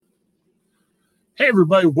Hey,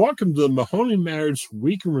 everybody, welcome to the Mahoney Matters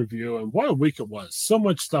Week in Review. And what a week it was. So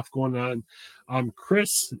much stuff going on. I'm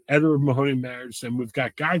Chris, editor of Mahoney Matters, and we've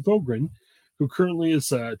got Guy Vogren, who currently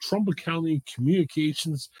is a Trumbull County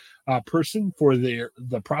communications person for the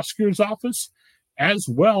prosecutor's office, as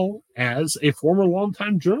well as a former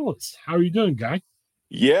longtime journalist. How are you doing, Guy?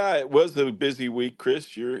 Yeah, it was a busy week,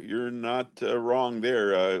 Chris. You're not wrong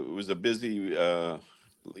there. It was a busy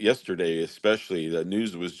yesterday, especially. The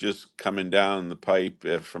news was just coming down the pipe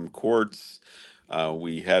from courts.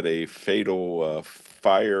 We had a fatal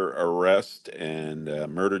fire arrest and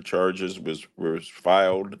murder charges was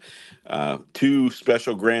filed. Two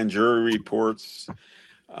special grand jury reports,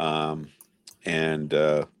 um, and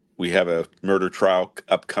we have a murder trial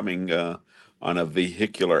upcoming on a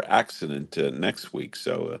vehicular accident next week.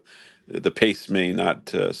 So the pace may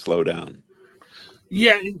not slow down.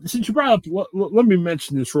 Yeah, since you brought up, let me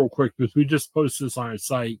mention this real quick because we just posted this on our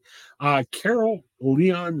site. Carol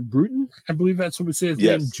Leon Bruton, I believe that's what we say his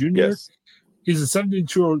name, Yes, Jr. yes. He's a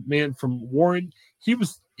 72-year-old man from Warren. He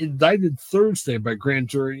was indicted Thursday by grand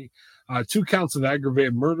jury, 2 counts of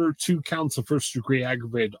aggravated murder, 2 counts of first-degree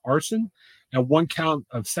aggravated arson, and 1 count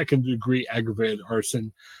of second-degree aggravated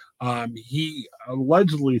arson. He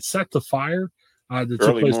allegedly set the fire that took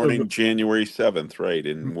Early place over. morning, January 7th, right,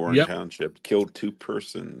 in Warren Yep, Township, killed two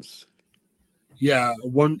persons. yeah,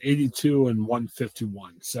 182 and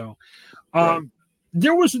 151. So Right.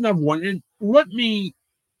 there was another one, and let me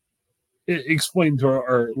explain to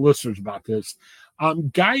our listeners about this.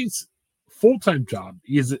 Guy's full-time job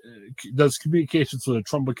is does communications for the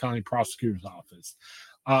Trumbull County Prosecutor's Office.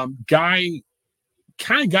 Guy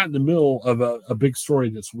kind of got in the middle of a big story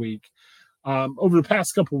this week. Over the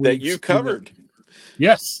past couple of That weeks, you covered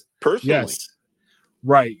yes, personally. yes,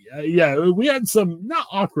 right, yeah, we had some not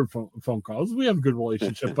awkward phone calls. We have a good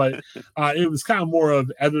relationship, but it was kind of more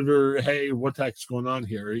of editor, hey, what the heck's going on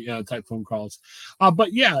here, type phone calls.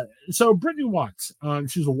 But yeah, so Brittany Watts,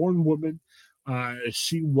 she's a Warren woman.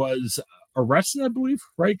 She was arrested, I believe,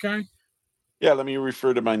 right, Guy? Yeah, let me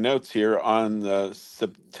refer to my notes here. On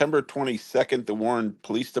September 22nd, the Warren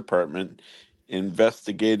Police Department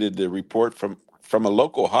investigated the report from a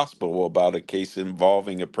local hospital about a case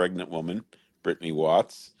involving a pregnant woman, Brittany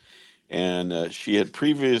Watts. And she had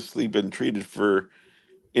previously been treated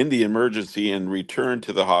in the emergency and returned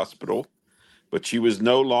to the hospital. But she was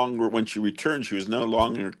no longer, when she returned, she was no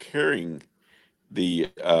longer carrying the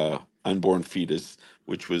unborn fetus,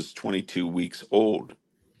 which was 22 weeks old.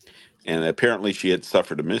 And apparently she had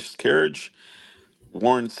suffered a miscarriage.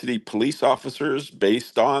 Warren City police officers,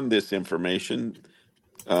 based on this information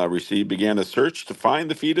received, began a search to find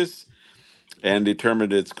the fetus and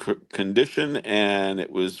determined its condition, and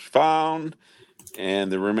it was found,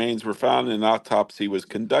 and the remains were found, and an autopsy was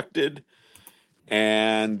conducted.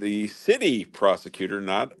 And the city prosecutor,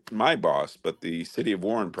 not my boss, but the city of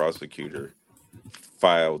Warren prosecutor,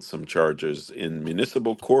 filed some charges in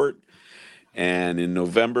municipal court. And in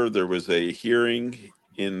November, there was a hearing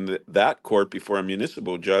in that court before a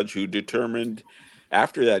municipal judge who determined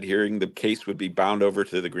after that hearing the case would be bound over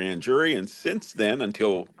to the grand jury. And since then,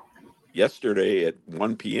 until yesterday at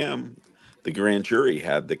 1 p.m., the grand jury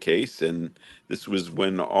had the case. And this was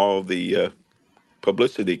when all the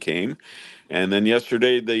publicity came. And then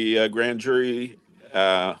yesterday, the grand jury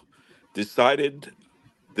decided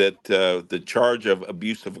that the charge of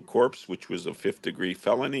abuse of a corpse, which was a fifth-degree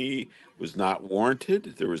felony, was not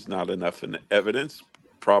warranted. There was not enough evidence,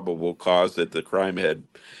 probable cause that the crime had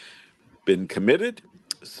been committed.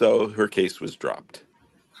 So her case was dropped.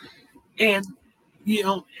 And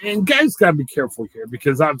and Guy's got to be careful here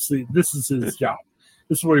because obviously this is his job.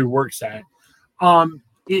 This is what he works at.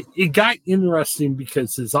 It got interesting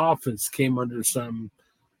because his office came under some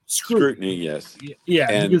Scrutiny, scrutiny. yes.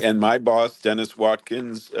 Yeah, because And my boss, Dennis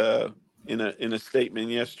Watkins, in a statement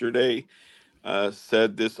yesterday,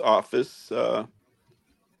 said this office,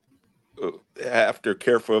 after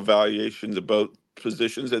careful evaluations of both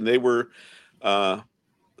positions, and they were uh,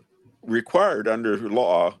 required under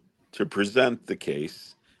law to present the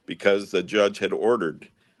case because the judge had ordered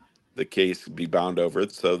the case be bound over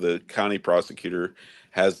it. So the county prosecutor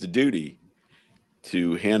has the duty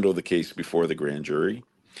to handle the case before the grand jury.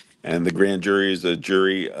 And the grand jury is a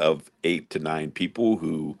jury of 8 to 9 people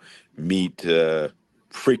who meet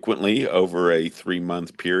frequently over a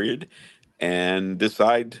 3-month period and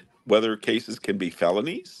decide whether cases can be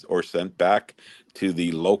felonies or sent back to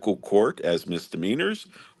the local court as misdemeanors,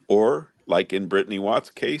 or, like in Brittany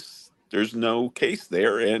Watts' case, there's no case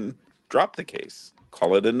there and drop the case.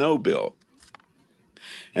 Call it a no bill.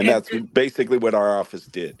 And and, that's basically what our office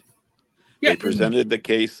did. yeah, They presented the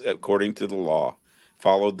case according to the law,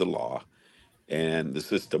 followed the law, and the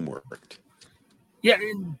system worked. Yeah,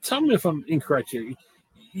 and tell me if I'm incorrect here.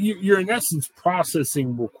 You're in essence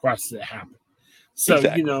processing requests that happen. So,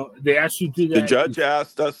 Exactly. they asked you to do The that. judge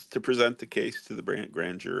asked us to present the case to the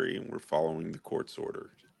grand jury, and we're following the court's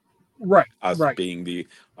orders, Right, us right. being the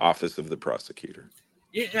office of the prosecutor.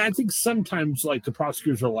 And I think sometimes, like, the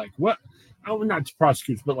prosecutors are like, what? Oh, not the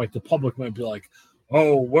prosecutors, but like the public might be like,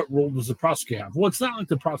 oh, what role does the prosecutor have? Well, it's not like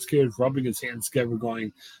the prosecutor's rubbing his hands together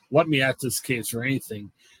going, let me at this case or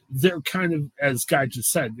anything. They're kind of, as Guy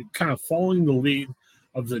just said, kind of following the lead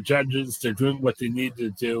of the judges. They're doing what they need to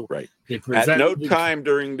do. Right. They At no present time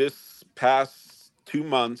during this past 2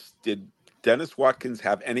 months did Dennis Watkins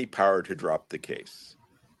have any power to drop the case.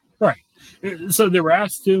 Right. So they were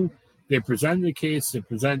asked to. They presented the case. They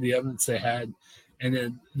presented the evidence they had, and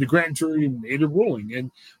then the grand jury made a ruling.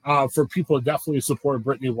 And for people who definitely supported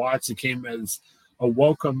Brittany Watts, it came as a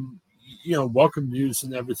welcome, welcome news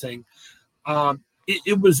and everything.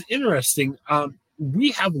 It was interesting.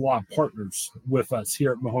 We have a lot of partners with us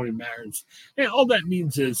here at Mahoney Matters, and all that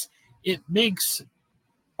means is it makes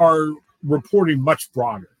our reporting much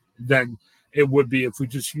broader than it would be if we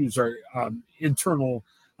just use our internal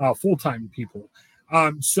full-time people.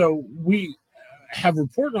 So we have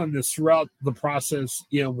reported on this throughout the process,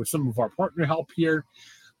 with some of our partner help here.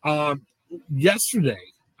 Yesterday,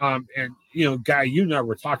 and Guy, you and I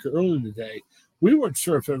were talking earlier today. We weren't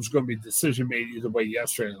sure if there was going to be a decision made either way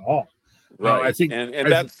yesterday at all. Right. I think, and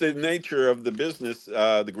that's the nature of the business.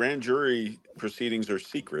 The grand jury proceedings are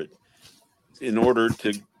secret in order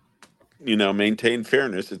to maintain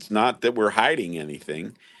fairness. It's not that we're hiding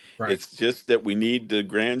anything. right, It's just that we need the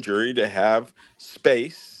grand jury to have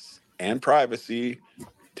space and privacy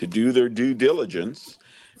to do their due diligence.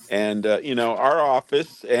 And, our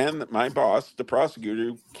office and my boss, the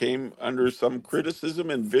prosecutor, came under some criticism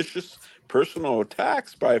and vicious personal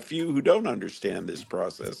attacks by a few who don't understand this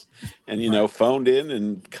process and, right. phoned in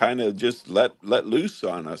and kind of just let loose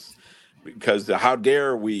on us because how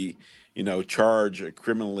dare we, charge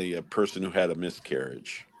criminally a person who had a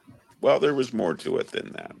miscarriage. Well, there was more to it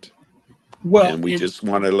than that. Well, And we just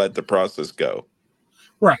want to let the process go.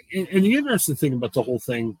 right. And the interesting thing about the whole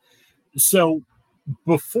thing, so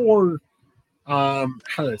before how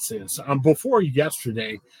did I say this? Before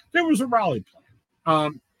yesterday, there was a rally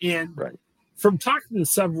plan. And Right. from talking to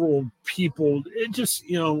several people, it just,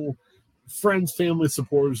 friends, family,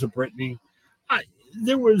 supporters of Brittany,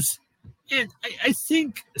 there was, and I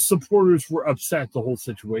think supporters were upset at the whole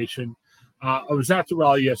situation. I was at the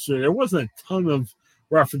rally yesterday. There wasn't a ton of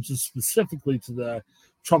references specifically to the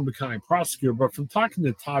Trumbull County prosecutor, but from talking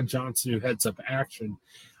to Todd Johnson, who heads up Action,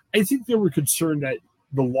 I think they were concerned that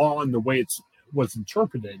the law and the way it was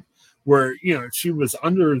interpreted, where she was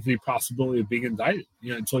under the possibility of being indicted,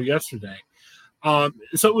 until yesterday.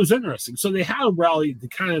 So it was interesting. So they had a rally to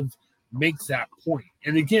kind of make that point.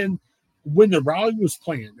 And again, when the rally was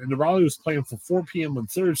planned, and the rally was planned for 4 p.m. on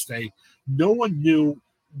Thursday, no one knew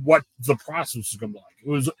what the process was going to be like. It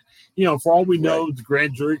was, for all we know, Right. the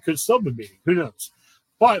grand jury could still be meeting. Who knows?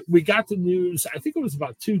 But we got the news, I think it was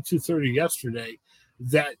about 2:30 yesterday,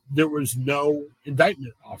 that there was no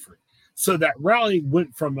indictment offered. So that rally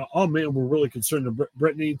went from, oh man, we're really concerned about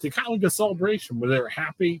Brittany, to kind of like a celebration where they were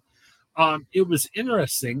happy. It was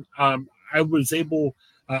interesting. I was able,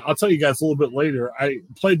 I'll tell you guys a little bit later, I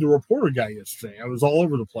played the reporter guy yesterday. I was all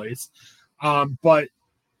over the place. But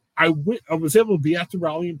I was able to be at the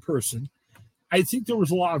rally in person. I think there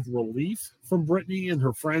was a lot of relief from Brittany and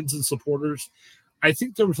her friends and supporters. I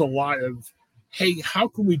think there was a lot of, hey, how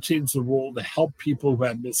can we change the rule to help people who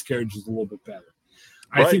have miscarriages a little bit better?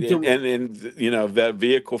 I Right. think there, And that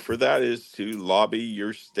vehicle for that is to lobby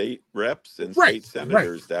your state reps and right, state right.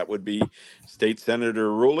 senators. That would be State Senator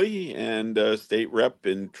Rulli and state rep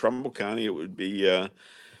in Trumbull County. It would be,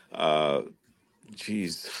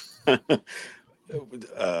 geez.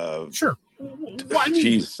 Sure. Well, I mean,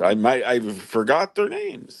 Geez, I forgot their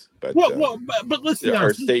names, but but let's be our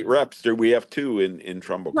honest. state reps. We have two in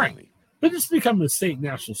Trumbull Right. County. But it's become a state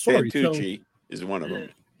national story. So, Santucci is one of them,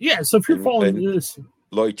 yeah. So if you're following and this,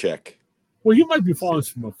 Loychek. well, you might be following this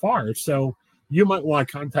from afar. So you might want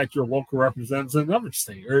to contact your local representatives in another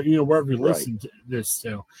state or, wherever you listen to this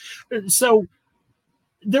to. So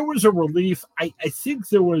there was a relief. I think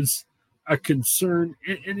there was a concern.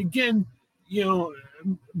 And again,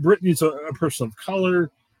 Brittany's a person of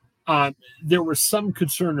color. There was some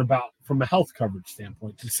concern about, from a health coverage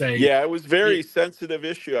standpoint, to say, Yeah, it was very sensitive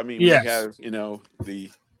issue. I mean, we yes, have,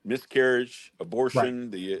 the miscarriage, right, abortion,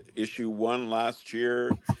 the issue one last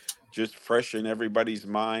year, just fresh in everybody's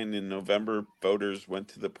mind. In November, voters went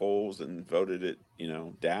to the polls and voted it,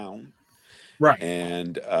 down. right,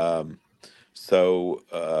 And So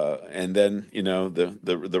and then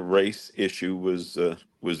the race issue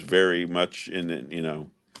was very much in it.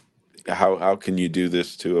 How can you do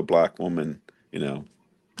this to a black woman?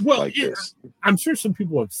 Well, Like this. I'm sure some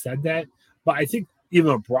people have said that, but I think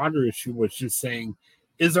even a broader issue was just saying,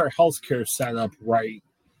 is our healthcare set up right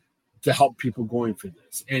to help people going through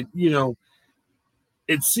this? And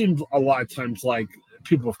it seems a lot of times like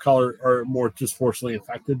people of color are more disproportionately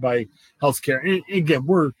affected by healthcare. And again,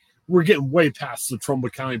 we're getting way past the Trumbull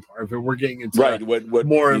County part of it. We're getting into Right. What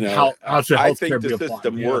more of how should I think healthcare the be applied.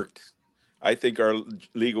 system Yeah, worked. I think our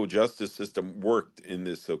legal justice system worked in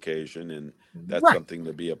this occasion, and that's right, something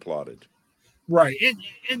to be applauded right.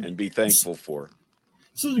 And and be thankful for.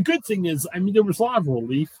 so the good thing is, I mean, there was a lot of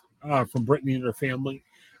relief from Brittany and her family.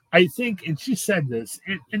 I think, and she said this,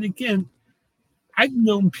 and again, I've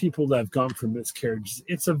known people that have gone through miscarriages.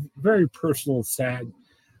 It's a very personal, sad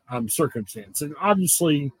circumstance, and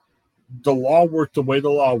obviously, the law worked the way the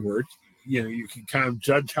law worked. You can kind of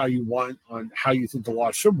judge how you want on how you think the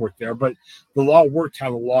law should work there, but the law worked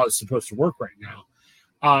how the law is supposed to work right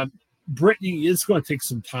now. Brittany is going to take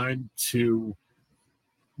some time to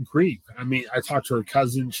grieve. I mean, I talked to her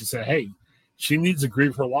cousin. She said, hey, she needs to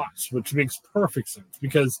grieve her loss, which makes perfect sense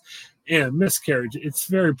because in a miscarriage, it's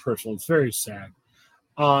very personal. It's very sad.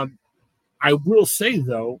 Um, I will say,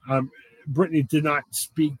 though, Brittany did not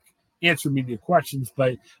answer media questions,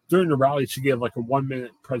 but during the rally, she gave like a 1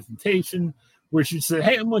 minute presentation where she said,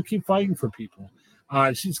 hey, I'm going to keep fighting for people.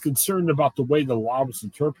 She's concerned about the way the law was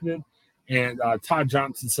interpreted. And Todd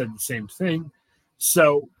Johnson said the same thing.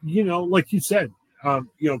 So, like you said,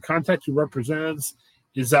 contact your representatives.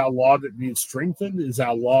 Is that a law that needs strengthened? Is that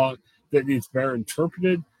a law that needs better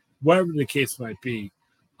interpreted? Whatever the case might be.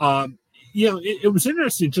 It was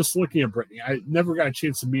interesting just looking at Brittany. I never got a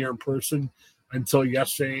chance to meet her in person until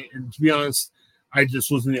yesterday. And to be honest, I just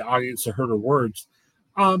was in the audience and heard her words.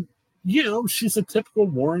 She's a typical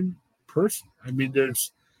Warren person. I mean,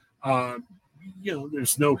 there's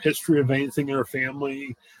no history of anything in her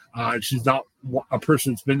family. She's not a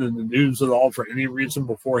person that's been in the news at all for any reason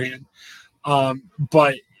beforehand.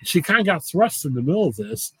 But she kind of got thrust in the middle of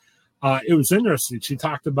this. It was interesting. She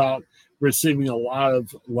talked about receiving a lot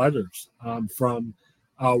of letters from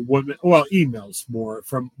women, well, emails more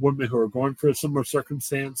from women who are going through a similar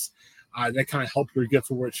circumstance. That kind of helped her get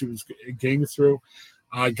through what she was getting through.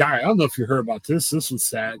 Guy, I don't know if you heard about this. This was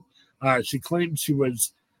sad. She claimed she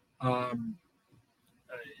was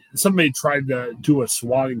somebody tried to do a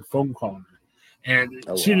swatting phone call on her, and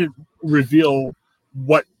Oh, she wow. didn't reveal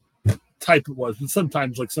what type it was, but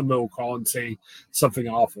sometimes like somebody will call and say something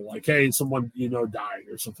awful, like, hey, someone died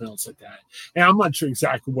or something else like that. And I'm not sure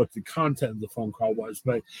exactly what the content of the phone call was,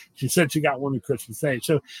 but she said she got one on Christmas Day.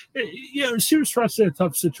 So she was thrust in a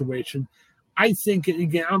tough situation. I think,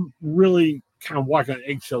 again, I'm really kind of walking on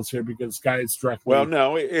eggshells here because guys Well, directly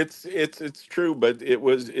no, it's true, but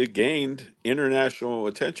it gained international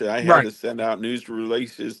attention. I had right. to send out news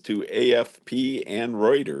releases to AFP and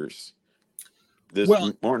Reuters this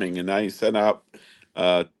Well, morning, and I sent out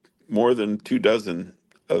uh, more than 2 dozen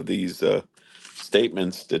of these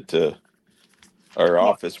statements that our well,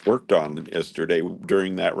 office worked on yesterday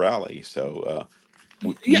during that rally. So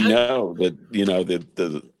we yeah, know that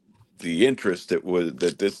the interest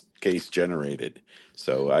that this case generated.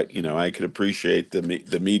 So I could appreciate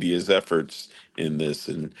the media's efforts in this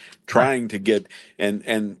and right. trying to get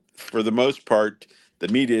and for the most part the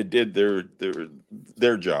media did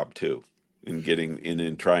their job too in getting in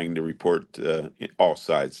and trying to report all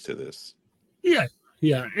sides to this. Yeah,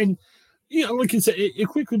 yeah, and like you said, it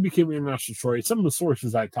quickly became an international story. Some of the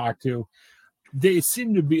sources I talked to, they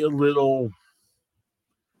seem to be a little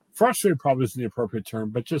frustrated. Probably isn't the appropriate term,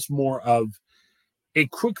 but just more of it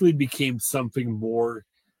quickly became something more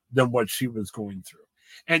than what she was going through.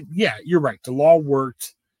 And yeah, you're right. The law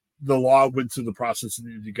worked. The law went through the process it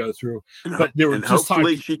needed to go through, but they were And just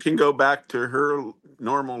hopefully talking. she can go back to her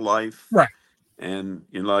normal life, Right, and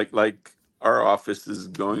like our office is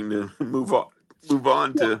going to move on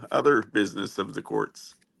well, to other business of the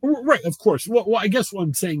courts. right, of course. Well, I guess what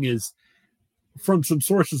I'm saying is, from some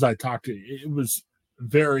sources I talked to, it was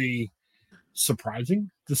very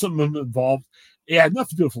surprising to some of them involved. It had nothing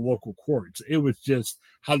to do with the local courts. It was just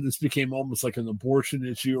how this became almost like an abortion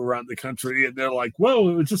issue around the country. And they're like, whoa,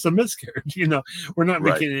 it was just a miscarriage. We're not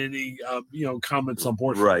Right. making any, comments on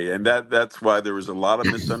abortion. Right, and that's why there was a lot of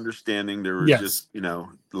misunderstanding. There was Yes. just a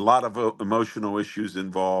lot of emotional issues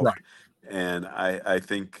involved, Right. and I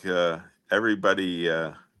think everybody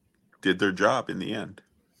did their job in the end,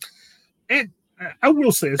 And I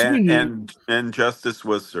will say, as we and knew, and and justice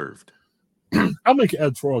was served. I'll make an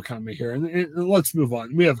editorial comment here, and let's move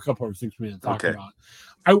on. We have a couple other things we need to talk Okay. about.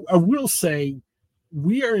 I will say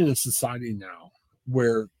we are in a society now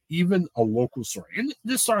where even a local story, and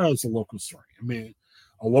this started as a local story. I mean,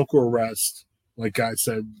 a local arrest, like I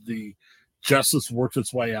said, the justice worked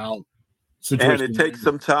its way out. And it Situation, takes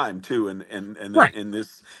some time too, and right, in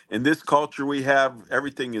this culture we have,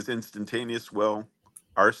 everything is instantaneous. Well,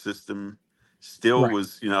 our system still right.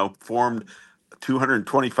 was, formed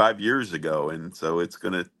 225 years ago, and so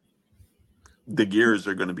the gears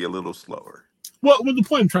are gonna be a little slower. Well, the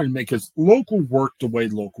point I'm trying to make is local work the way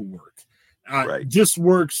local work. Right, This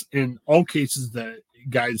works in all cases that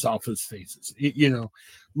guys' office faces.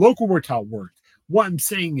 Local worked how it worked. What I'm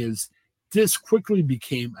saying is this quickly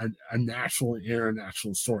became a national and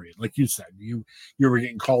international story. Like you said, you were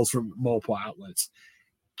getting calls from multiple outlets.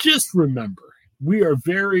 Just remember, we are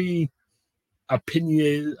very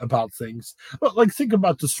opinionated about things. But like think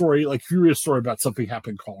about the story, like if you read a story about something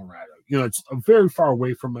happened in Colorado. It's very far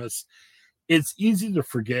away from us. It's easy to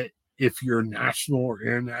forget if you're national or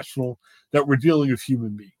international that we're dealing with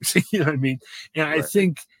human beings. You know what I mean? And I right.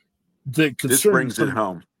 think the This concern brings it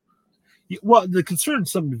home. the concern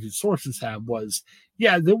some of these sources have was,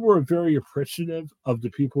 yeah, they were very appreciative of the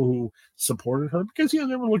people who supported her because, they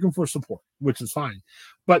were looking for support, which is fine.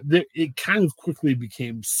 But it kind of quickly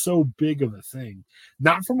became so big of a thing,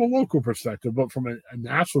 not from a local perspective, but from a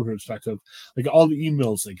national perspective. Like all the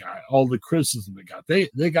emails they got, all the criticism they got,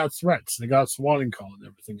 they got threats, they got a swatting call and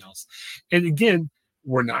everything else. And again,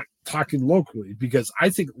 we're not talking locally because I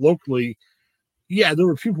think locally, yeah, there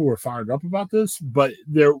were people who were fired up about this, but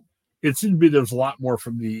it seemed to be there was a lot more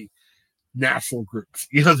from the national groups,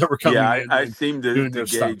 that were Yeah, coming in I and seem to doing their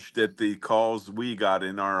stuff. gauge that the calls we got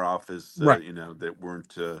in our office, Right. that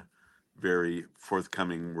weren't very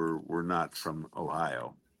forthcoming, were not from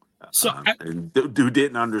Ohio, So I, and who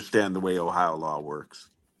didn't understand the way Ohio law works.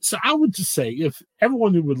 so I would just say if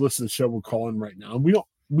everyone who would listen to the show would call in right now, and we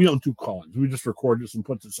don't do call-ins, we just record this and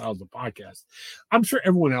put this out as a podcast. I'm sure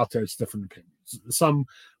everyone out there has different opinions. Some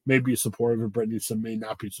may be supportive of Brittany, some may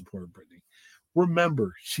not be supportive of Brittany.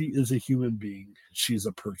 Remember, she is a human being. She's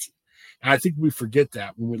a person. And I think we forget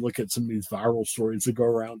that when we look at some of these viral stories that go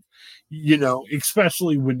around,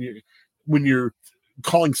 especially when you're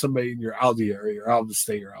calling somebody and you're out of the area or out of the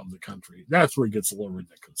state or out of the country. That's where it gets a little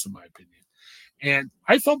ridiculous, in my opinion. And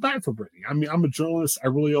I felt bad for Brittany. I mean, I'm a journalist. I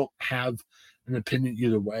really don't have an opinion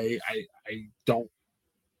either way. I don't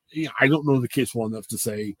I don't know the case well enough to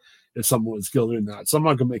say if someone was guilty or not. So I'm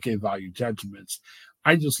not going to make any value judgments.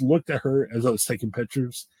 I just looked at her as I was taking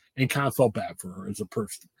pictures and kind of felt bad for her as a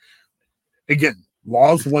person. Again,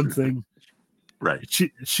 law is one thing. Right.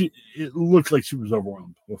 It looked like she was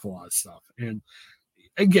overwhelmed with a lot of stuff. And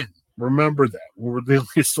again, remember that when we're dealing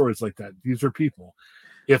with stories like that, these are people.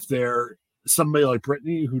 If they're somebody like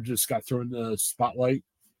Brittany who just got thrown in the spotlight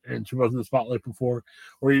and she wasn't in the spotlight before,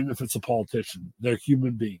 or even if it's a politician, they're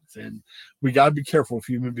human beings, and we got to be careful of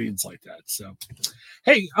human beings like that. So,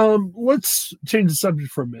 hey, let's change the subject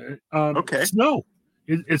for a minute. Okay. Snow,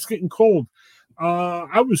 it's getting cold.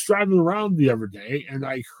 I was driving around the other day, and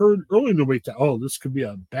I heard early in the week that this could be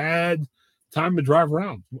a bad time to drive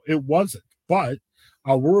around. It wasn't, but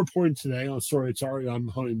we're reporting today on a story that's already on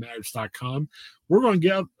mahoneymatters.com. We're going to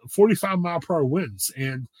get up 45-mile-per-hour winds.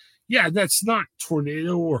 And, yeah, that's not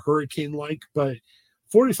tornado or hurricane-like, but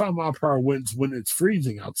 45-mile-per-hour winds when it's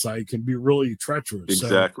freezing outside can be really treacherous.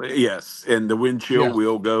 Exactly. So, Yes. And the wind chill yeah.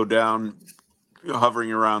 will go down,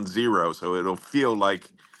 hovering around zero. So it'll feel like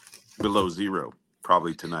below zero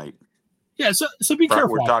probably tonight. Yeah, so be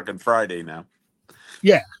careful. We're talking Friday now.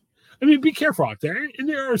 Yeah. I mean, be careful out there. And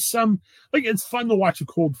there are some, like, it's fun to watch a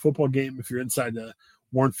cold football game if you're inside the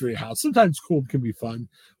warm for your house. Sometimes cold can be fun,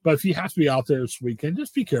 but if you have to be out there this weekend,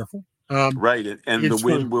 just be careful. Right. And the wind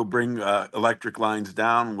Really, will bring electric lines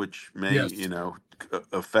down, which may, yes,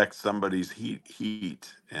 affect somebody's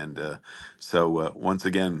heat. And so once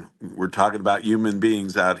again, we're talking about human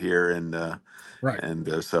beings out here. right.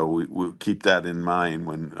 And so we'll keep that in mind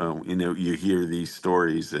when, you hear these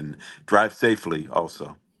stories, and drive safely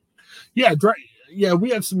also. Yeah, yeah, we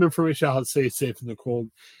have some information on how to stay safe in the cold.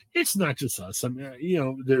 It's not just us. I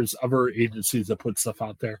mean, there's other agencies that put stuff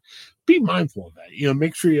out there. Be mindful of that.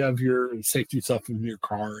 Make sure you have your safety stuff in your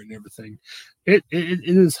car and everything. It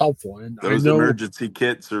is helpful. And Those I know, emergency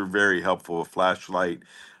kits are very helpful. A flashlight,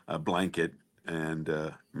 a blanket, and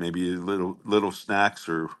maybe little snacks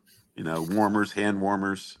or warmers, hand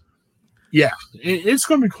warmers. yeah, it's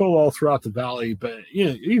going to be cold all throughout the valley, but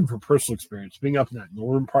even from personal experience, being up in that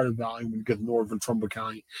northern part of the valley when you get to northern Trumbull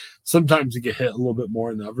County, sometimes you get hit a little bit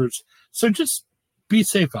more than others. So just be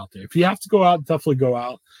safe out there. If you have to go out, definitely go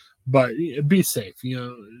out. but be safe.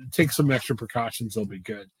 Take some extra precautions; they'll be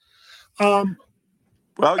good. Um,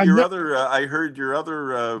 Well, I'm your not, other, I heard your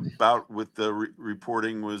other bout with the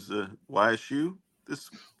reporting was YSU this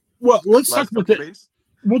well, let's talk last about couple that. of days.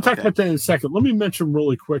 We'll talk Okay. about that in a second. Let me mention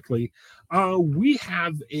really quickly. We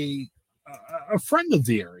have a friend of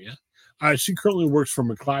the area. She currently works for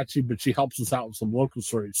McClatchy, but she helps us out with some local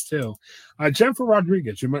stories too. Jennifer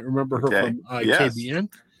Rodriguez, you might remember her Okay. from Yes. KBN.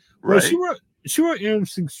 Well, Right. she wrote an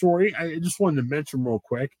interesting story. I just wanted to mention real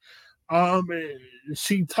quick. Um,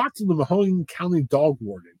 she talked to the Mahone County dog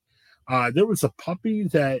warden. There was a puppy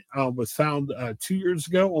that was found 2 years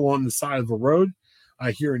ago along the side of the road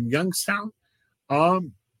here in Youngstown.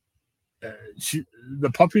 Um, she,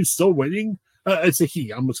 the puppy's still waiting. It's a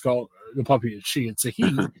he. I almost call the puppy a she. It's a he,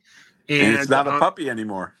 And it's and not a puppy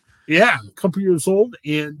anymore. yeah, a couple years old,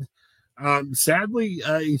 and sadly,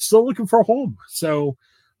 he's still looking for a home. So,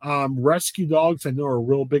 rescue dogs, I know, are a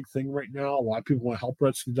real big thing right now. A lot of people want to help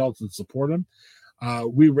rescue dogs and support them.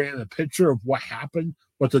 We ran a picture of what happened,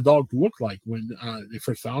 what the dog looked like when they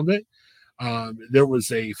first found it. There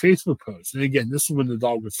was a Facebook post, and again, this is when the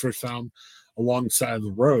dog was first found alongside of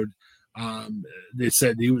the road. They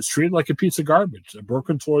said he was treated like a piece of garbage. A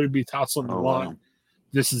broken toy would be tossed on the Oh lawn. wow.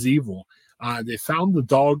 This is evil. They found the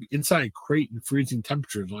dog inside a crate in freezing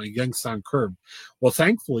temperatures on a Youngstown curb. Well,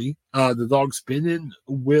 thankfully, the dog's been in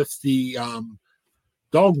with the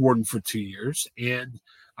dog warden for 2 years, and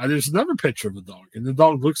there's another picture of the dog, and the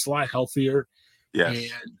dog looks a lot healthier. Yes.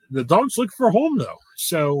 And the dog's looking for a home, though.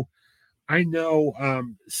 So I know,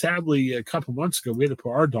 sadly, a couple months ago, we had to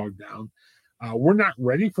put our dog down. We're not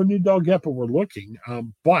ready for a new dog yet, but we're looking.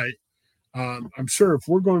 But I'm sure if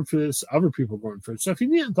we're going for this, other people are going for it. So if you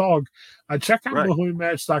need a dog, check out Right.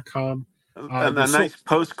 MahoneyMatch.com. And a There's so, nice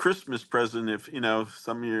post-Christmas present if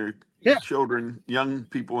some of your yeah, children, young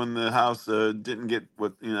people in the house didn't get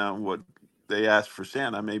what they asked for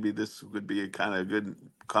Santa. Maybe this would be a kind of good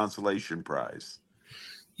consolation prize.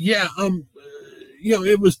 yeah.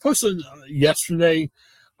 It was posted yesterday.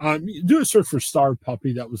 Do a search for Starved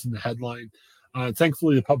Puppy. That was in the headline.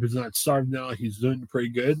 Thankfully, the puppy's not starved now. He's doing pretty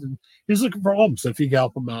good, and he's looking for a home. So if you can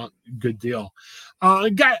help him out, good deal.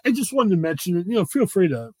 Guy, I just wanted to mention it. Feel free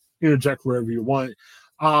to interject wherever you want.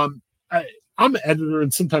 Um, I'm an editor,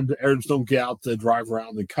 and sometimes the editors don't get out to drive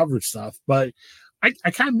around and cover stuff, but I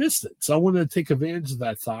kind of missed it. So I wanted to take advantage of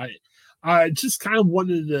that thought. I just kind of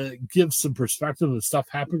wanted to give some perspective of stuff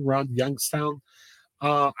happening around Youngstown.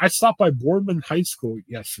 I stopped by Boardman High School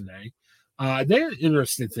yesterday. They had an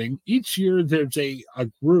interesting thing. Each year, there's a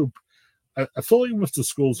group affiliated with the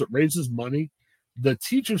schools that raises money. The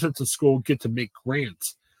teachers at the school get to make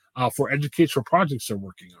grants for educational projects they're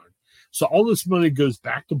working on. So all this money goes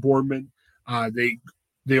back to Boardman.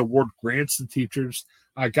 They award grants to teachers.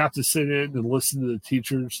 I got to sit in and listen to the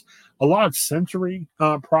teachers. A lot of sensory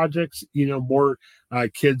projects. More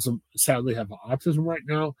kids sadly have autism right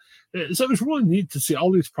now. So it was really neat to see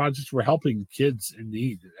all these projects were helping kids in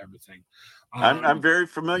need and everything. I'm very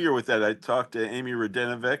familiar with that. I talked to Amy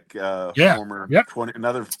Radenovic, Yeah. Yep.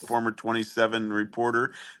 another former 27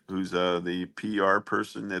 reporter, who's the PR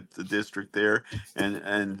person at the district there,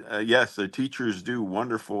 and yes, the teachers do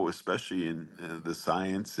wonderful, especially in the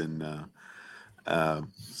science and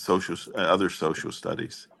other social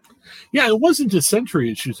studies. Yeah, it wasn't just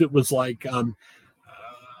sensory issues. It was like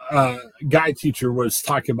guy teacher was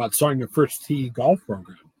talking about starting a first tee golf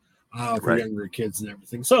program for Right. younger kids and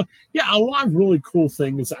everything. So yeah, a lot of really cool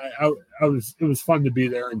things. It was fun to be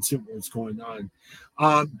there and see what was going on.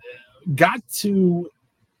 Um, got to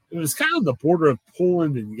It was kind of the border of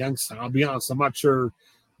Poland and Youngstown. I'll be honest, I'm not sure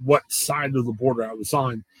what side of the border I was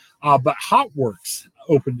on, but Hotworks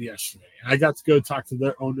opened yesterday. I got to go talk to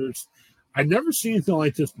their owners. I'd never seen anything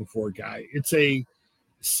like this before, Guy. It's a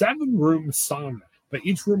 7-room sauna, but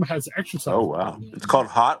each room has exercise. Oh wow, it's called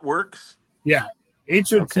Hot Works. Yeah,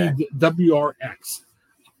 Okay. HOTWRX.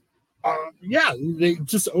 Yeah, they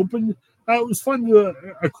just opened. It was fun to do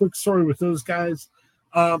a quick story with those guys.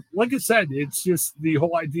 Like I said, it's just the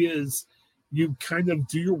whole idea is you kind of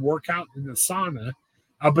do your workout in the sauna,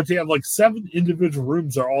 but they have like 7 individual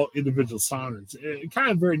rooms that are all individual saunas.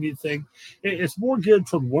 Kind of very neat thing. It's more geared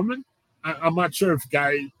toward women. I'm not sure if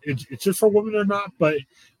it's just for women or not, but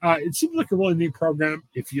it seems like a really neat program.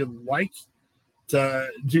 If you like to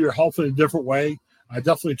do your health in a different way,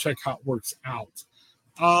 definitely check how it works out.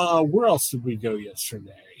 Where else did we go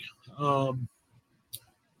yesterday?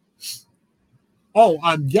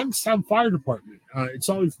 Youngstown Fire Department. It's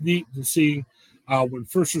always neat to see when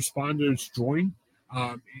first responders join.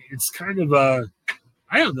 It's kind of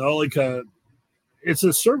I don't know, it's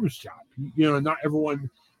a service job. Not everyone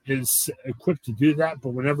is equipped to do that. But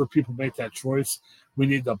whenever people make that choice, we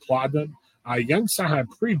need to applaud them. Youngstown had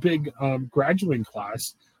a pretty big graduating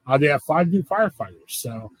class. They have 5 new firefighters.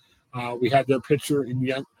 So we had their picture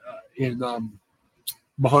in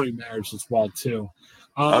Mahoney Marriage as well too.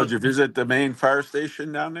 Did you visit the main fire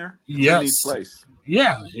station down there? It's a neat Yes. place.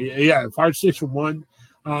 Yeah. Fire Station 1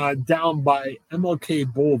 down by MLK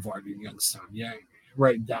Boulevard in Youngstown. Yeah,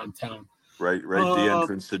 right downtown. Right, the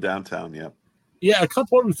entrance to downtown, yeah. Yeah, a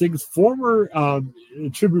couple other things. Former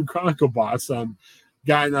Tribune Chronicle boss,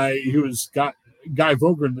 Guy and I, he was Guy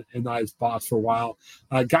Vogren and I's boss for a while,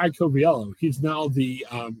 Guy Coviello. He's now the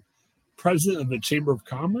president of the Chamber of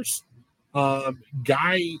Commerce.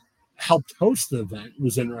 Guy helped host the event. It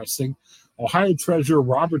was interesting. Ohio Treasurer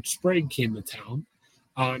Robert Sprague came to town.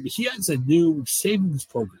 He has a new savings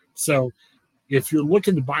program. So if you're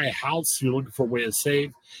looking to buy a house, you're looking for a way to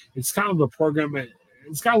save, it's kind of a program.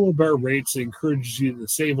 It's got a little better rates. It encourages you to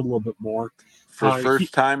save a little bit more. For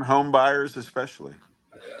first-time home buyers especially.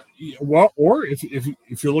 Well, or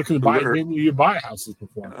if you're looking to buy it, then you buy houses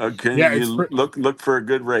before. Look for a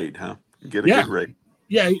good rate, huh? Get a good rate.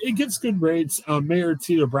 Yeah, it gets good rates. Mayor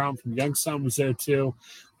Tito Brown from Youngstown was there too.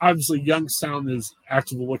 Obviously, Youngstown is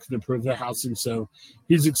actively looking to improve their housing, so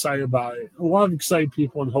he's excited about it. A lot of excited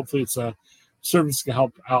people, and hopefully it's a service to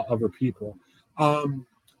help out other people.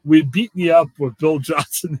 We've beaten you up with Bill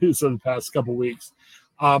Johnson news over the past couple of weeks.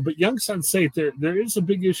 But Youngstown State, there is a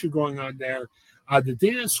big issue going on there. The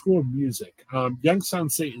Dana School of Music, Youngstown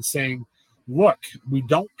State is saying, look, we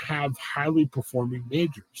don't have highly performing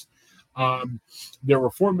majors. There were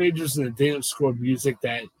 4 majors in the Dana School of Music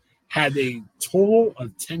that had a total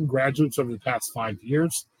of 10 graduates over the past 5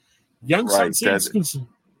 years. Youngstown State means,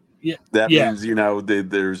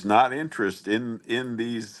 there's not interest in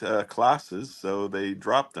these classes, so they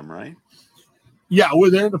drop them, right? Yeah,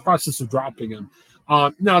 well, they're in the process of dropping them.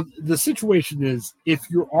 Now, the situation is, if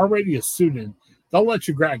you're already a student, they'll let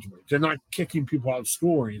you graduate. They're not kicking people out of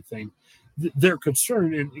school or anything. They're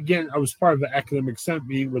concerned, and again, I was part of the academic senate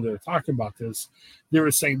meeting where they were talking about this. They were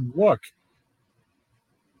saying, look,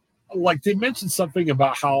 like they mentioned something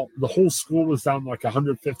about how the whole school was down like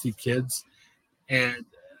 150 kids, and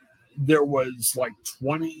there was like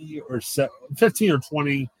 15 or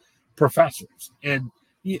 20 professors, and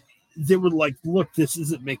they were like, look, this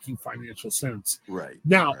isn't making financial sense. Right.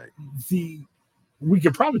 Now, we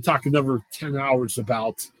could probably talk another 10 hours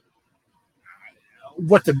about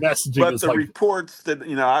what the messaging is like. But the reports that,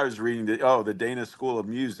 I was reading the Dana School of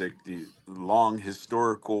Music, the long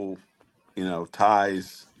historical,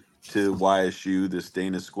 ties to YSU, this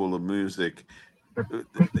Dana School of Music,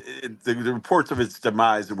 the reports of its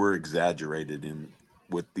demise were exaggerated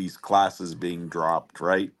with these classes being dropped,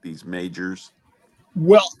 right? These majors.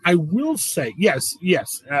 Well, I will say, yes.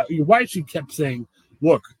 YSU kept saying,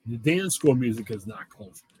 look, the Dana School of Music is not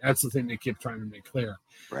closing. That's the thing they keep trying to make clear.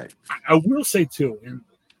 Right. I will say, too, and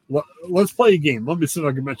let's play a game. Let me see if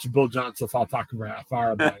I can mention Bill Johnson if I'll talk for a half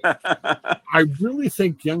hour about it. I really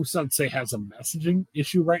think Youngstown State has a messaging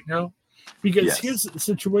issue right now, because here's the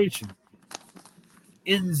situation.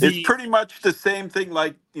 It's pretty much the same thing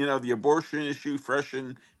like, the abortion issue fresh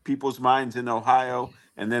in people's minds in Ohio,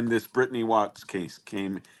 and then this Brittany Watts case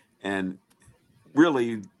came, and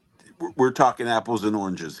really we're talking apples and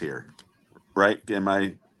oranges here, right?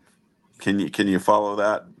 Can you follow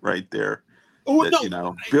that right there? Oh, that,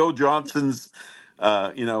 no. Bill Johnson's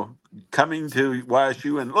coming to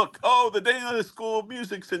YSU and look, the Dana School of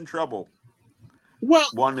Music's in trouble. Well,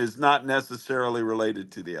 one is not necessarily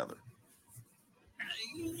related to the other.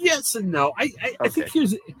 Yes and no. I think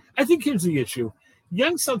here's the issue.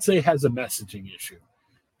 Youngstown State has a messaging issue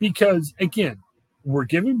because, again, we're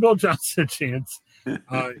giving Bill Johnson a chance.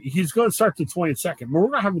 He's going to start the 22nd. We're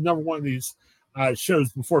going to have another one of these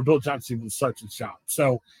shows before Bill Johnson even starts his job.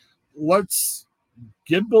 So let's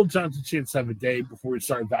give Bill Johnson a chance to have a day before we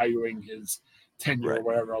start evaluating his tenure or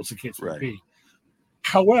whatever else the case may be.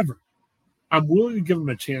 However, I'm willing to give him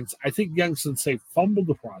a chance. I think Youngstown State fumbled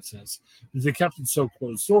the process because they kept it so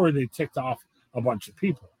closed door. They ticked off a bunch of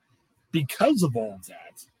people. Because of all of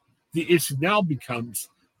that, the issue now becomes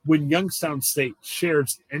when Youngstown State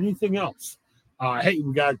shares anything else. Hey,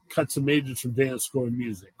 we got to cut some majors from Dana School of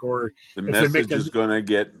Music. Or the message is going to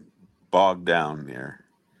get bogged down there.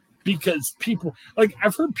 Because people, like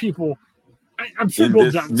I've heard people, I'm sure in Bill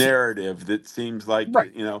this Johnson, narrative that seems like,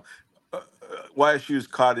 YSU's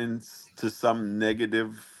caught into some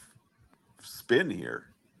negative spin here.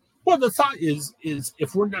 Well, the thought is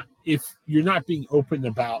if you're not being open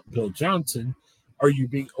about Bill Johnson, are you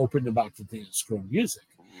being open about the Dana School of Music?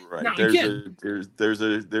 Right. Now, there's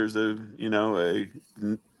a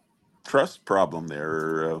trust problem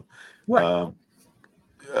there. Right.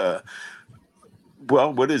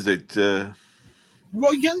 Well, what is it?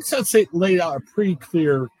 Well, Young State laid out a pretty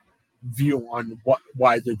clear view on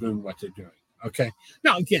why they're doing what they're doing. Okay.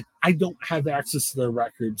 Now, again, I don't have access to their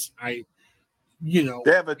records. They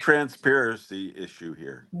have a transparency issue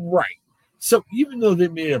here. Right. So even though they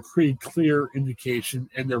made a pretty clear indication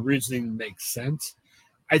and their reasoning makes sense,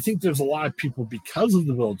 I think there's a lot of people because of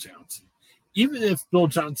the Bill Johnson. Even if Bill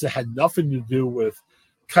Johnson had nothing to do with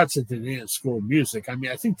cuts at the dance school of music, I mean,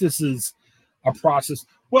 I think this is a process.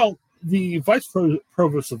 Well, the vice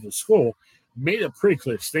provost of the school made a pretty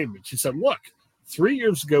clear statement. She said, look, 3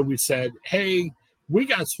 years ago we said, hey, we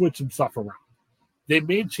got to switch some stuff around. They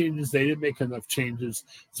made changes. They didn't make enough changes.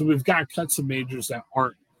 So we've got to cut some majors that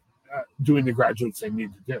aren't doing the graduates they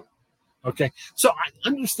need to do. Okay. So I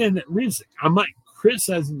understand that reasoning. I'm not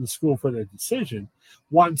criticizing the school for their decision.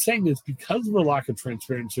 What I'm saying is because of a lack of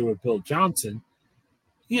transparency with Bill Johnson,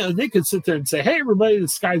 they could sit there and say, hey, everybody, the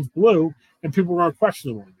sky's blue, and people are going to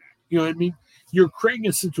question them on that. You know what I mean? You're creating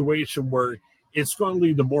a situation where it's going to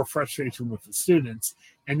lead to more frustration with the students,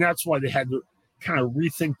 and that's why they had to kind of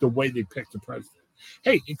rethink the way they picked the president.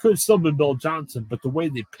 Hey, it could have still been Bill Johnson, but the way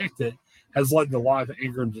they picked it has led to a lot of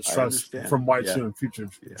anger and distrust from white student future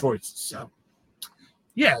choices. So,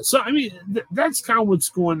 so I mean, that's kind of what's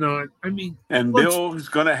going on. I mean, and Bill is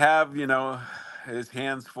going to have his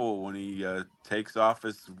hands full when he takes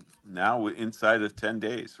office now inside of 10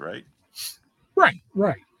 days, right?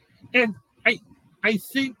 Right. And I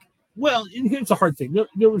think, well, and here's the hard thing.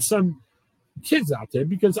 There were some kids out there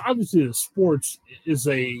because obviously the sports is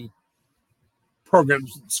a program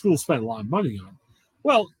schools spend a lot of money on.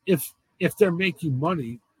 Well, if they're making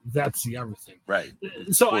money, that's the other thing. Right.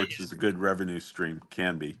 So sports is a good revenue stream,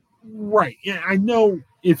 can be. Right. And I know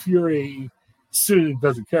if you're a student that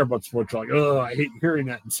doesn't care about sports, you're like, oh, I hate hearing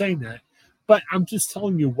that and saying that. But I'm just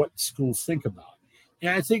telling you what schools think about.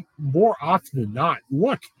 And I think more often than not,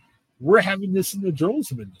 look, we're having this in the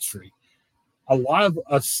journalism industry. A lot of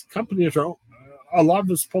us companies are, a lot of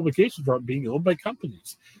us publications aren't being owned by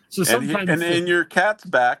companies. So sometimes, and your cat's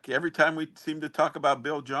back. Every time we seem to talk about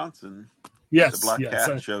Bill Johnson, the black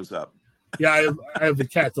cat shows up. Yeah, I have a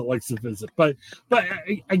cat that likes to visit. But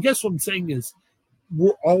I guess what I'm saying is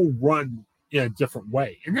we're all run in a different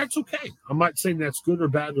way. And that's okay. I'm not saying that's good or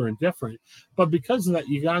bad or indifferent. But because of that,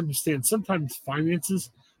 you got to understand sometimes finances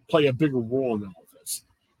play a bigger role in all of this.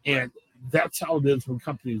 And that's how it is when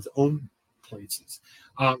companies own places.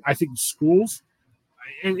 I think schools,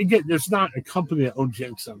 and again, there's not a company that owns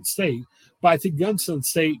Youngstown State, but I think Youngstown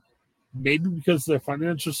State, maybe because of their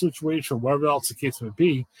financial situation or whatever else the case may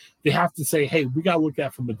be, they have to say, hey, we got to look at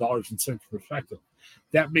it from a dollars and cents perspective.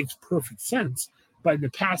 That makes perfect sense. But in the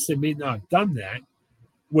past, they may not have done that,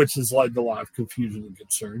 which has led to a lot of confusion and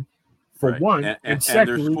concern, for one. And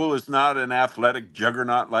secondly, their school is not an athletic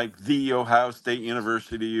juggernaut like the Ohio State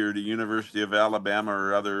University or the University of Alabama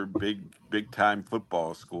or other big-time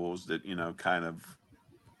football schools that, kind of,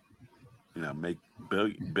 make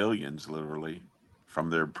billions, literally,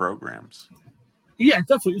 from their programs. Yeah,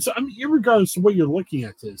 definitely. So, I mean, regardless of what you're looking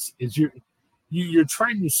at this, is you're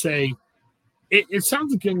trying to say, it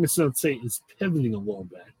sounds like Youngstown State is pivoting a little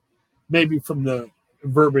bit, maybe from the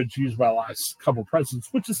verbiage used by the last couple of presidents,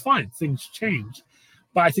 which is fine. Things change.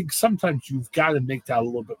 But I think sometimes you've got to make that a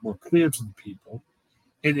little bit more clear to the people.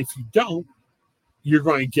 And if you don't, you're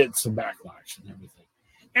going to get some backlash and everything.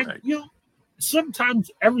 And, sometimes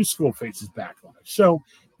every school faces backlash. So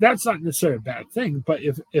that's not necessarily a bad thing. But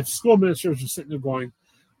if school administrators are sitting there going,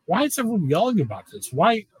 why is everyone yelling about this?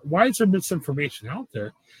 Why is there misinformation out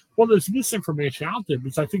there? Well, there's misinformation out there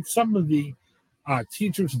because I think some of the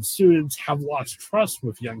teachers and students have lost trust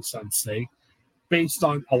with Youngstown State based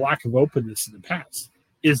on a lack of openness in the past.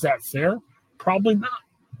 Is that fair? Probably not.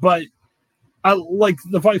 But like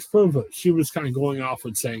the vice provost, she was kind of going off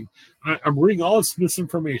and saying, I'm reading all this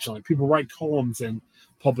misinformation. Like people write columns and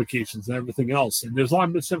publications and everything else, and there's a lot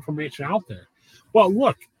of misinformation out there. Well,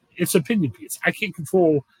 look, it's an opinion piece. I can't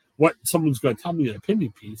control what someone's going to tell me an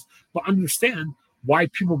opinion piece, but understand why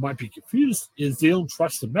people might be confused is they don't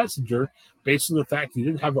trust the messenger based on the fact he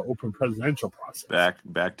didn't have an open presidential process.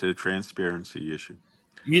 Back to the transparency issue.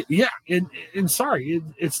 Yeah, and sorry,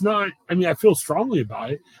 it's not. I mean, I feel strongly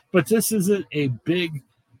about it, but this isn't a big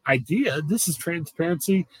idea. This is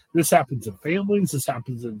transparency. This happens in families. This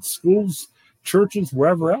happens in schools, churches,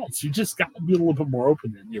 wherever else. You just got to be a little bit more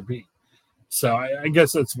open than you're being. So I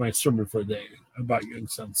guess that's my sermon for the day about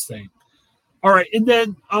Youngstown State. All right, and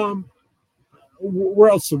then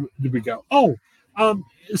where else did we go? Oh,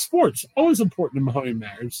 sports, always important in Mahoney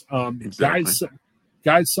Matters. Exactly.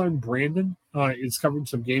 Guy's son, Brandon, is covering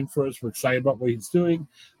some games for us. We're excited about what he's doing.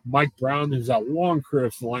 Mike Brown, who's got a long career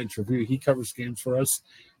for the Lions Review, he covers games for us.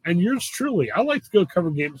 And yours truly, I like to go cover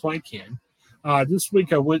games when I can. This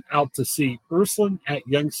week I went out to see Ursuline at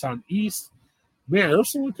Youngstown East. Man,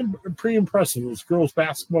 Ursuline looking pretty impressive. It was a girls'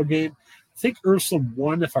 basketball game. I think Ursuline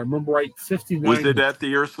won, if I remember right, 59. Was it at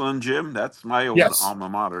the Ursuline gym? That's my old Yes. alma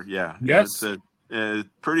mater. Yeah. Yes. It's a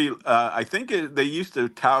pretty, I think they used to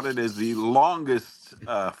tout it as the longest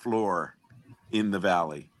floor in the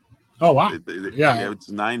valley. Oh, wow. Yeah, it's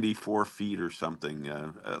 94 feet or something,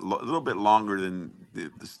 a little bit longer than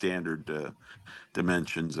the standard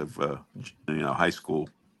dimensions of high school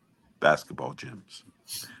basketball gyms.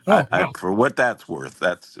 Oh, wow. For what that's worth,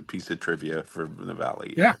 that's a piece of trivia from the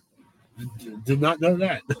Valley. Yeah. Did not know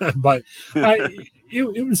that. But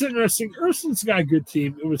it was interesting. Ursuline's got a good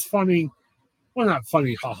team. It was funny. Well, not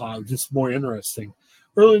funny, haha, just more interesting.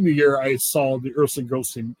 Early in the year, I saw the Ursuline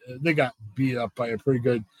girls team. They got beat up by a pretty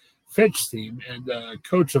good Fitch team. And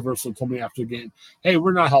coach of Ursuline told me after the game, hey,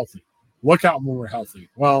 we're not healthy. Look out when we're healthy.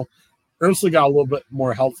 Well, Ursuline got a little bit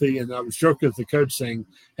more healthy, and I was joking with the coach saying,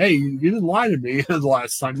 hey, you didn't lie to me the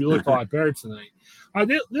last time. You look a lot better tonight.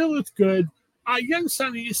 They looked good.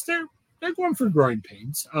 Youngstown East, they're going for growing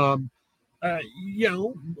pains.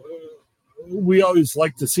 We always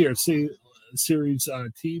like to see our series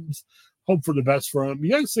teams hope for the best for them.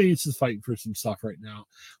 Youngstown East is fighting for some stuff right now.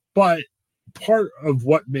 But part of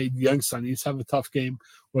what made Youngstown East have a tough game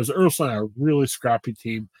was Ursuline, a really scrappy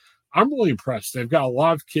team. I'm really impressed. They've got a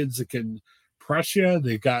lot of kids that can press you.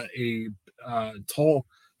 They've got a tall,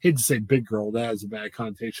 hate to say big girl, that has a bad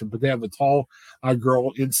connotation, but they have a tall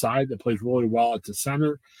girl inside that plays really well at the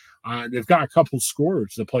center. They've got a couple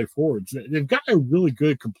scorers that play forwards. They've got a really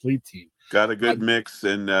good, complete team. Got a good mix,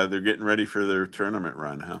 and they're getting ready for their tournament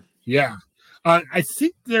run, huh? Yeah. I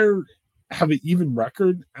think they're have an even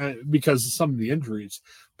record because of some of the injuries,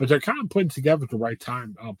 but they're kind of putting together at the right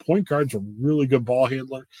time. Point guard's a really good ball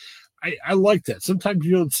handler. I like that. Sometimes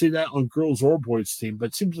you don't see that on girls or boys team, but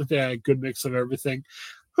it seems like they had a good mix of everything.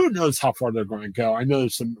 Who knows how far they're going to go? I know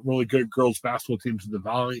there's some really good girls basketball teams in the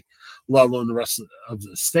Valley, let alone the rest of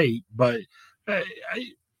the state, but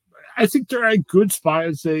I think they're at a good spot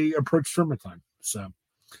as they approach tournament time. So,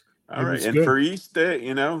 all right. And good. For East,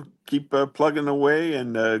 keep plugging away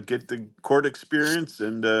and get the court experience,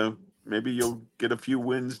 and maybe you'll get a few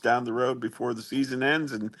wins down the road before the season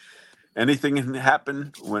ends, and anything can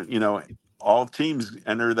happen when, all teams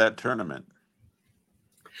enter that tournament.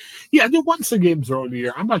 Yeah, they won some games early in the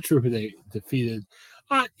year. I'm not sure who they defeated.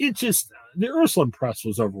 It just, the Ursuline press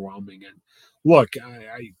was overwhelming. And look,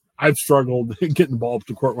 I've struggled getting the ball up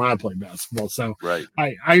the court when I play basketball. So right.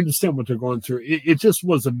 I understand what they're going through. It just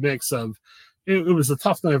was a mix of, it was a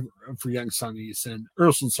tough night for Youngstown East, and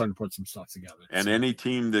Ursuline's starting to put some stuff together. And any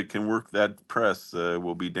team that can work that press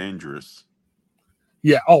will be dangerous.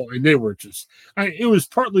 Yeah. Oh, and they were just, it was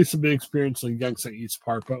partly some experience on Youngstown East's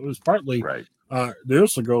part, but it was partly right. The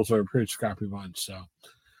Ursuline girls are a pretty scrappy bunch. So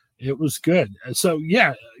it was good. So,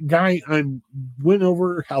 yeah, Guy, I went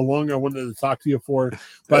over how long I wanted to talk to you for,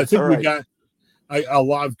 but I think we got a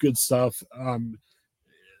lot of good stuff.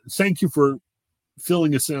 Thank you for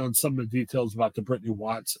filling us in on some of the details about the Brittany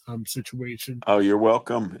Watts situation. Oh, you're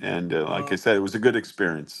welcome. And like I said, it was a good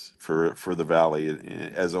experience for the Valley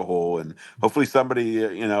as a whole. And hopefully somebody,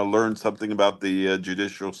 learned something about the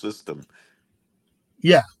judicial system.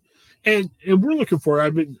 Yeah. And we're looking for,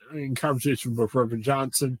 I've been in conversation with Reverend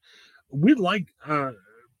Johnson. We'd like,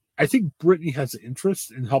 I think Brittany has an interest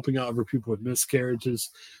in helping out other people with miscarriages.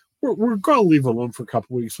 We're going to leave her alone for a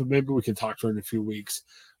couple of weeks, but maybe we can talk to her in a few weeks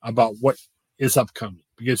about what is upcoming,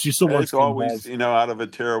 because she still wants to be always, out of a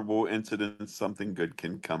terrible incident, something good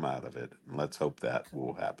can come out of it. And let's hope that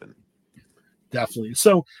will happen. Definitely.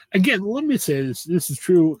 So again, let me say this is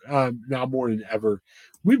true now more than ever.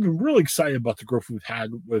 We've been really excited about the growth we've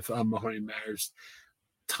had with Mahoney Matters.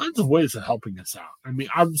 Tons of ways of helping us out. I mean,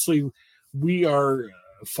 obviously, we are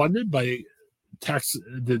funded by tax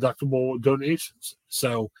deductible donations.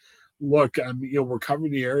 So, look, we're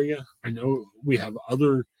covering the area. I know we have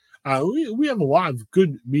other, we have a lot of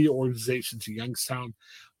good media organizations in Youngstown,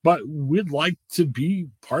 but we'd like to be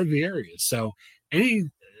part of the area. So, any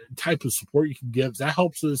type of support you can give, that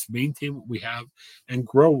helps us maintain what we have and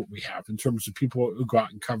grow what we have in terms of people who go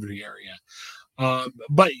out and cover the area.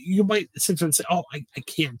 But you might sit there and say, oh, I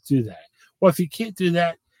can't do that. Well, if you can't do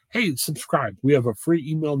that, hey, subscribe. We have a free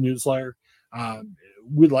email newsletter.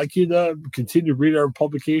 We'd like you to continue to read our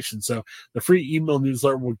publication. So the free email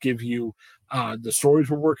newsletter will give you the stories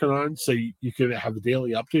we're working on, so you can have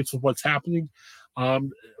daily updates of what's happening.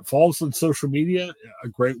 Follow us on social media, a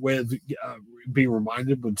great way of being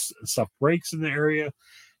reminded when stuff breaks in the area,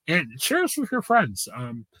 and share us with your friends.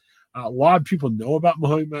 A lot of people know about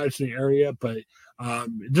Mahoney Matters in the area, but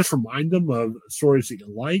just remind them of stories that you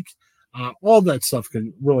like. All that stuff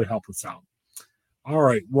can really help us out. All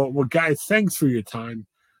right. Well, guys, thanks for your time.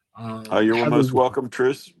 You're most welcome,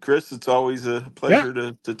 Chris. Chris, it's always a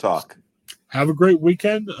pleasure to talk. Have a great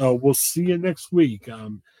weekend. We'll see you next week.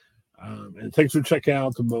 And thanks for checking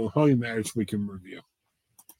out the Mahoney Matters Weekend Review.